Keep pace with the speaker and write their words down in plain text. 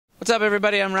up,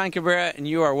 everybody? I'm Ryan Cabrera, and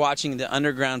you are watching The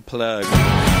Underground Plug.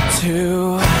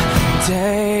 2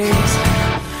 days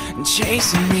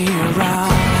chasing me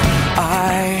around.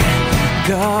 I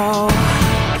go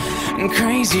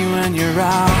crazy when you're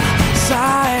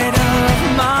outside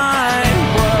of my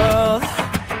world.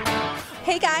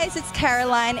 Hey guys, it's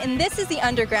Caroline, and this is The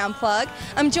Underground Plug.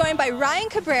 I'm joined by Ryan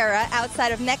Cabrera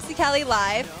outside of Mexicali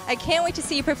Live. I can't wait to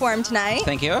see you perform tonight.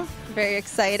 Thank you. Very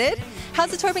excited.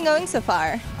 How's the tour been going so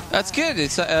far? That's good.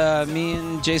 It's me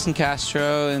and Jason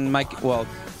Castro and Mike. Well,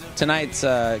 tonight's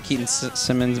Keaton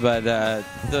Simmons, but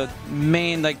the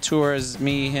main tour is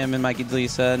me, him, and Mikey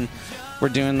DeLisa, and we're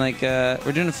doing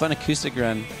a fun acoustic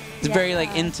run. It's very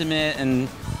intimate, and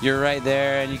you're right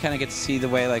there, and you kind of get to see the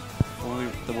way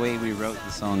the way we wrote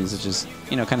the songs. It's just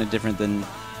kind of different than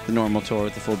the normal tour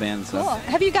with the full band. So. Cool.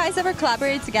 Have you guys ever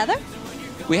collaborated together?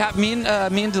 We have me and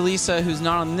DeLisa, who's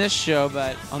not on this show,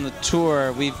 but on the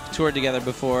tour. We've toured together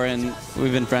before, and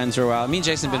we've been friends for a while. Me and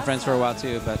Jason have been friends for a while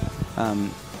too, but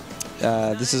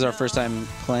this is our first time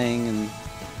playing and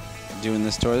doing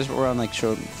this tour. We're on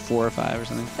show 4 or 5 or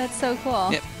something. That's so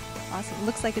cool. Yep. Awesome.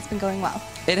 Looks like it's been going well.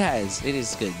 It has. It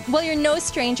is good. Well, you're no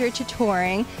stranger to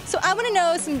touring, so I want to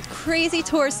know some crazy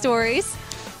tour stories.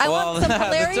 I want some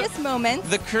hilarious moments.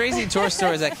 The crazy tour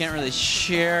stories I can't really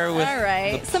share with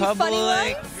the some public.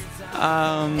 Funny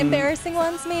ones? Embarrassing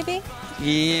ones, maybe?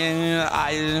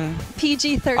 Yeah,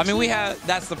 PG-13. I mean, we have.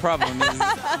 That's the problem. Is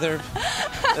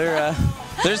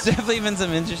there's definitely been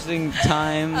some interesting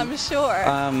times. I'm sure.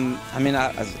 I mean,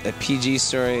 a PG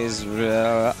story is.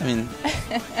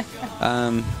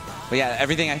 But yeah,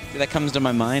 everything that comes to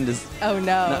my mind is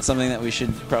not something that we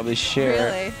should probably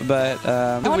share. Really? But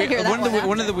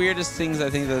one of the weirdest things I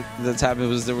think that's happened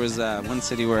was there was one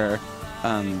city where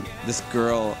this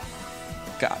girl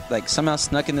got somehow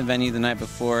snuck in the venue the night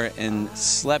before and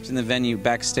slept in the venue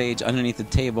backstage underneath the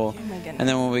table. Oh my goodness. And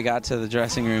then when we got to the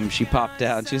dressing room, she popped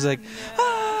out. She was like,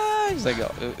 ah! It was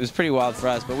it was pretty wild for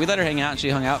us, but we let her hang out, and she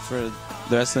hung out for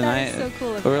the rest of the night. That's so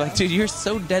cool of But we're you. like, dude, you're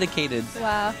so dedicated.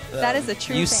 Wow, that is a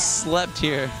true You fan. slept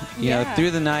here, you know,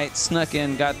 through the night, snuck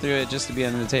in, got through it just to be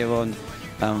under the table, and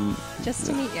just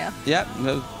to meet you. Yep.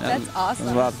 That's awesome.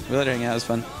 It was wild. We let her hang out. It was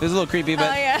fun. It was a little creepy, but.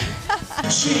 Oh yeah.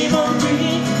 Shame on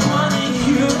me, wanting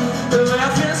you,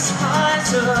 life is hard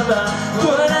about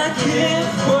what I give,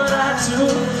 what I do.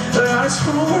 I just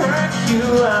wanna work you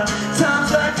out.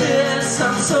 Times like this,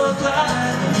 I'm so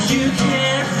glad you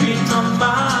can't read my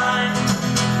mind.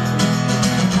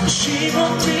 Shame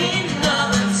on me,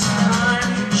 another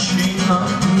time. Shame on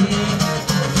me.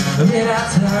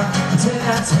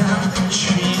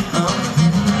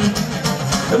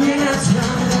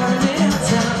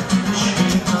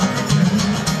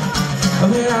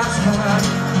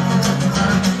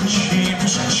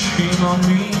 Shame on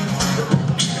me.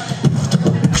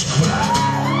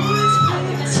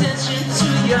 Attention to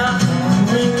your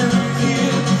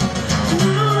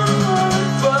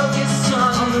focus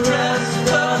on the rest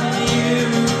of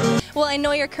you. Well, I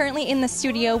know you're currently in the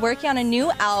studio working on a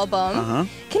new album.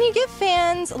 Can you give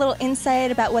fans a little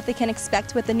insight about what they can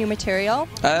expect with the new material?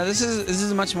 This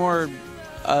is a much more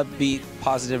upbeat,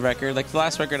 positive record. The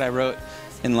last record I wrote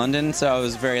in London, so it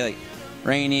was very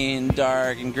rainy and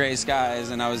dark and gray skies,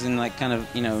 and I was in kind of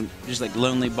just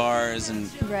lonely bars and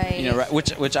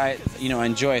which I I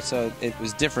enjoy, so it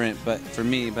was different, but for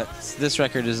me. But this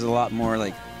record is a lot more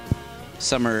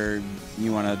summer.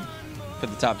 You want to put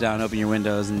the top down, open your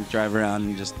windows, and drive around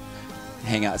and just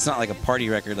hang out. It's not like a party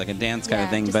record, like a dance kind of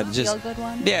thing, but just feel-good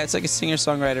one. Yeah, it's like a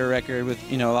singer-songwriter record with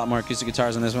a lot more acoustic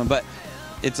guitars on this one, but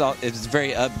it's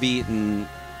very upbeat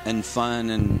and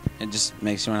fun, and it just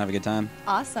makes you want to have a good time.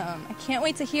 Awesome. I can't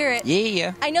wait to hear it.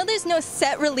 Yeah. I know there's no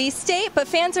set release date, but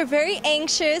fans are very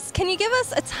anxious. Can you give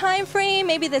us a time frame?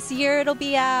 Maybe this year it'll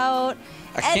be out.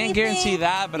 I can't guarantee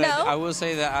that, but I will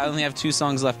say that I only have 2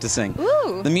 songs left to sing.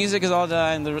 Ooh. The music is all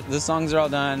done, the songs are all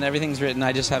done, everything's written.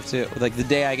 I just have to, the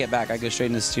day I get back, I go straight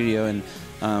in the studio, and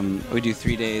we do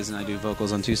 3 days, and I do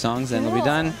vocals on 2 songs, and it'll be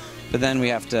done. But then we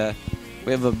have a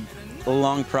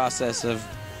long process of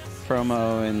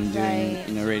promo and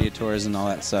doing radio tours and all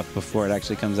that stuff before it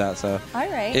actually comes out. So all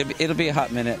right, it'll be a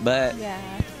hot minute, but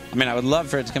I mean, I would love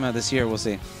for it to come out this year. We'll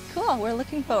see. Cool. We're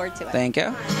looking forward to it. Thank you.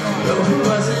 No, it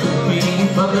wasn't me,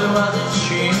 but it wasn't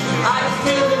she. I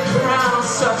feel the ground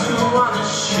start to wanna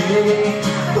shake.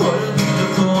 What a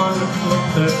beautiful, wonderful,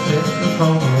 perfect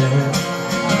moment.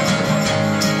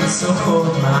 And so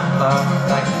hold my heart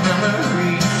like a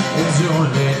memory, and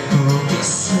don't let go. Cause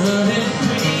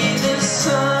suddenly the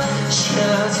sun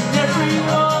shines in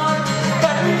everyone,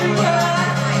 everywhere.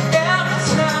 Every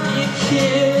time you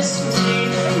kiss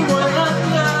me, when I'm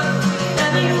not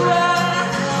anywhere.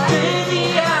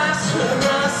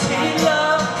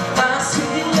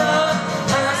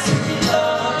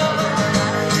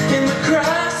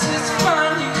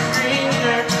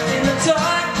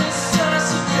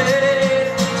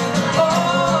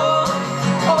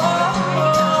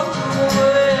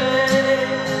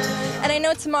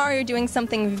 tomorrow you're doing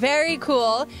something very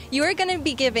cool. You are going to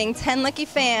be giving 10 lucky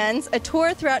fans a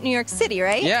tour throughout New York City,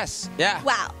 right? Yes, yeah.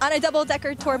 Wow, on a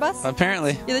double-decker tour bus?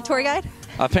 Apparently. You're the tour guide?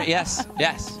 Yes.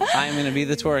 I am going to be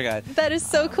the tour guide. That is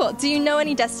so cool. Do you know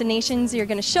any destinations you're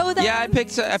going to show them? Yeah, I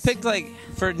picked like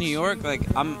for New York. Like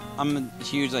I'm a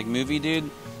huge like movie dude.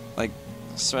 Like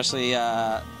especially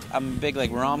I'm a big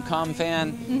like rom-com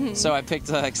fan. Mm-hmm. So I picked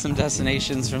like some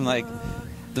destinations from like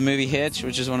the movie Hitch,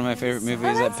 which is one of my favorite movies.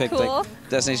 Oh, that's I picked cool. like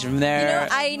destination from there. You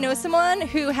know, I know someone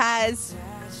who has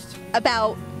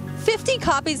about 50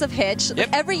 copies of Hitch. Yep.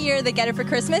 Every year they get it for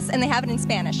Christmas and they have it in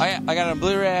Spanish. I got it on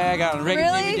Blu-ray. I got it on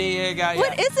regular Really? DVD.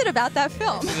 What is it about that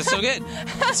film? It's so good.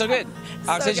 It's so good.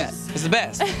 It's the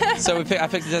best. So I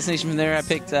picked the destination from there. I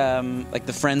picked like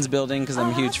the Friends building because I'm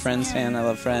a huge Friends fan. I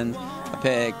love Friends. I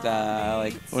picked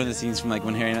like one of the scenes from like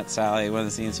When Harry Met Sally. One of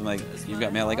the scenes from like You've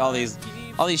Got Mail. Like all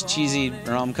these cheesy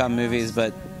rom-com movies,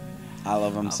 but I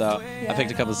love them. So I picked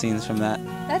a couple of scenes from that.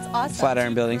 That's awesome.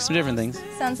 Flatiron building, some different things.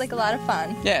 Sounds like a lot of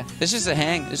fun. Yeah, it's just a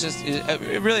hang. It's just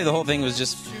really the whole thing was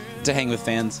just to hang with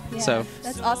fans. Yeah, So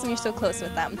that's awesome. You're so close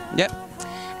with them. yep.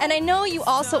 And I know you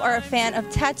also are a fan of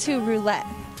Tattoo Roulette,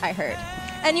 I heard.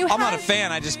 And you I'm not a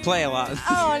fan. I just play a lot.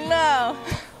 Oh, no.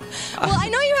 Well, I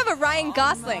know you have a Ryan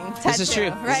Gosling tattoo, This is true.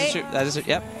 right? That is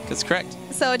yep. That's correct.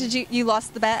 So did you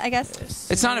lost the bet, I guess?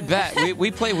 It's not a bet.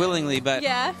 We play willingly, but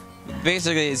Yeah.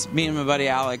 basically it's me and my buddy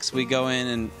Alex. We go in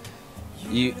and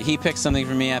he picks something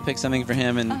for me, I pick something for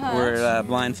him, and we're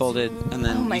blindfolded, and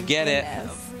then Oh my you get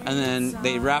goodness. it, and then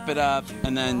they wrap it up,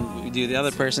 and then we do the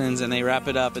other person's, and they wrap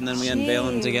it up, and then we unveil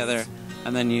them Jeez. together,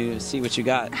 and then you see what you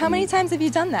got. How many times have you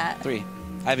done that? 3.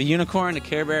 I have a unicorn, a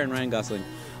Care Bear, and Ryan Gosling.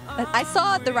 I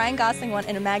saw the Ryan Gosling one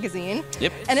in a magazine.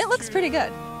 Yep. And it looks pretty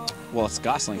good. Well, it's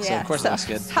Gosling, so of course it looks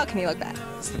good. How can he look bad?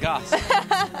 It's the Goss.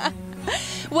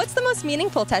 What's the most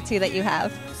meaningful tattoo that you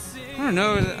have? I don't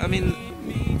know. I mean,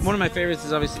 one of my favorites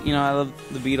is obviously, I love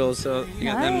the Beatles, so you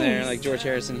got them there, Nice. like George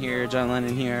Harrison here, John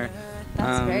Lennon here.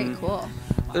 That's very cool.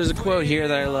 There's a quote here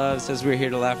that I love. It says, "We're here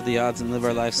to laugh at the odds and live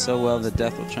our lives so well that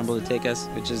death will tremble to take us,"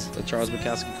 which is a Charles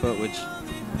Bukowski quote, which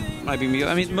might be me.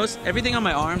 I mean, everything on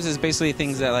my arms is basically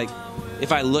things that, like,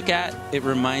 if I look at, it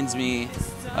reminds me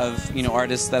of,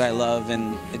 artists that I love,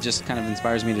 and it just kind of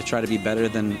inspires me to try to be better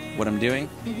than what I'm doing.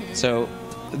 So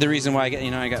the reason why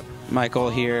I got Michael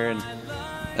here and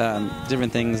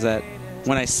different things that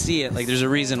when I see it, like, there's a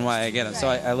reason why I get it. So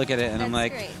I look at it and I'm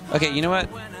like, great. okay, you know what?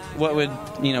 What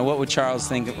would Charles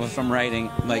think if I'm writing?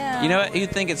 I'm like, Yeah. you know what?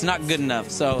 He'd think it's not good enough.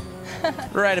 So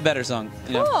write a better song.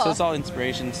 Cool. So it's all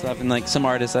inspiration stuff, and like some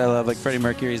artists I love, like Freddie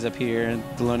Mercury's up here, and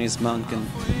Thelonious Monk, and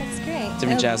That's great.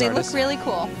 Different jazz they artists. look really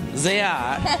cool. they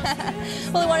are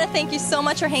Well, I want to thank you so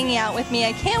much for hanging out with me.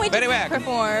 I can't wait to Very see you welcome.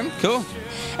 perform. cool.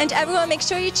 And everyone, make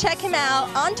sure you check him out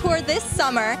on tour this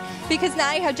summer, because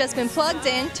now you have just been plugged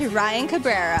in to Ryan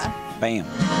Cabrera. Bam.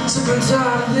 Sick and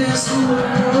tired of this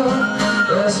world.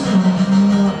 There's no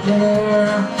one out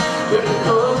there. You're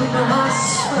holding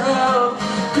myself,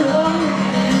 going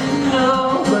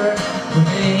nowhere.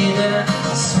 Waiting,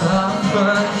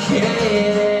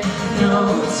 suffocating, no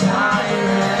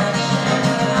direction.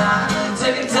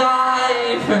 Take a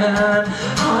dive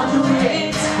on the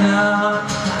way down.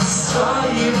 I saw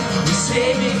you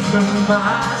saved me from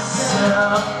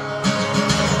myself.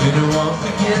 You won't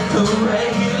forget the way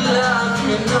you loved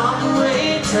me on the way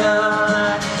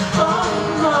down. I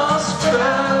almost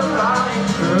fell right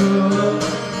through,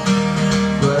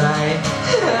 but I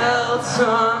held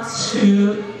on to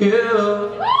you.